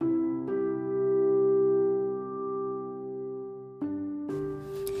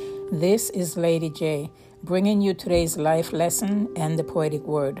This is Lady J, bringing you today's life lesson and the poetic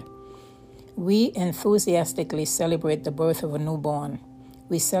word. We enthusiastically celebrate the birth of a newborn.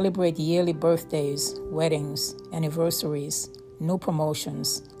 We celebrate yearly birthdays, weddings, anniversaries, new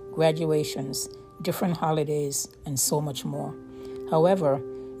promotions, graduations, different holidays, and so much more. However,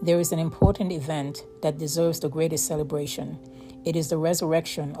 there is an important event that deserves the greatest celebration. It is the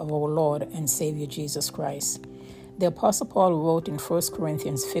resurrection of our Lord and Savior Jesus Christ. The Apostle Paul wrote in 1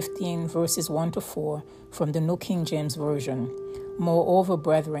 Corinthians 15, verses 1-4 from the New King James Version, "Moreover,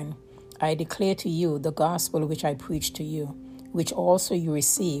 brethren, I declare to you the gospel which I preached to you, which also you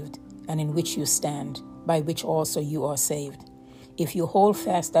received, and in which you stand, by which also you are saved. If you hold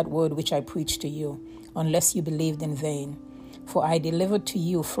fast that word which I preached to you, unless you believed in vain. For I delivered to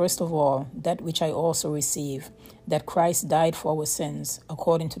you first of all that which I also received, that Christ died for our sins,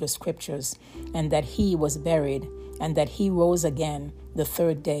 according to the Scriptures, and that he was buried, and that he rose again the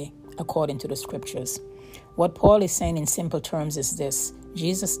third day, according to the Scriptures." What Paul is saying in simple terms is this: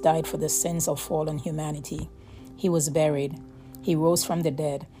 Jesus died for the sins of fallen humanity. He was buried, he rose from the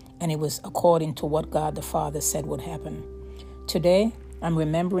dead, and it was according to what God the Father said would happen. Today, I'm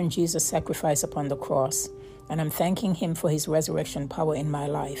remembering Jesus' sacrifice upon the cross, and I'm thanking him for his resurrection power in my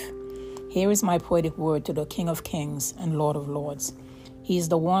life. Here is my poetic word to the King of Kings and Lord of Lords. He is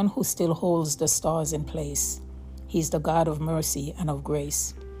the one who still holds the stars in place. He is the God of mercy and of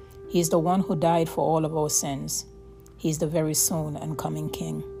grace. He is the one who died for all of our sins. He is the very soon and coming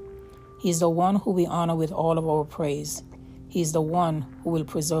King. He is the one who we honor with all of our praise. He is the one who will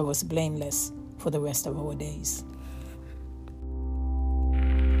preserve us blameless for the rest of our days.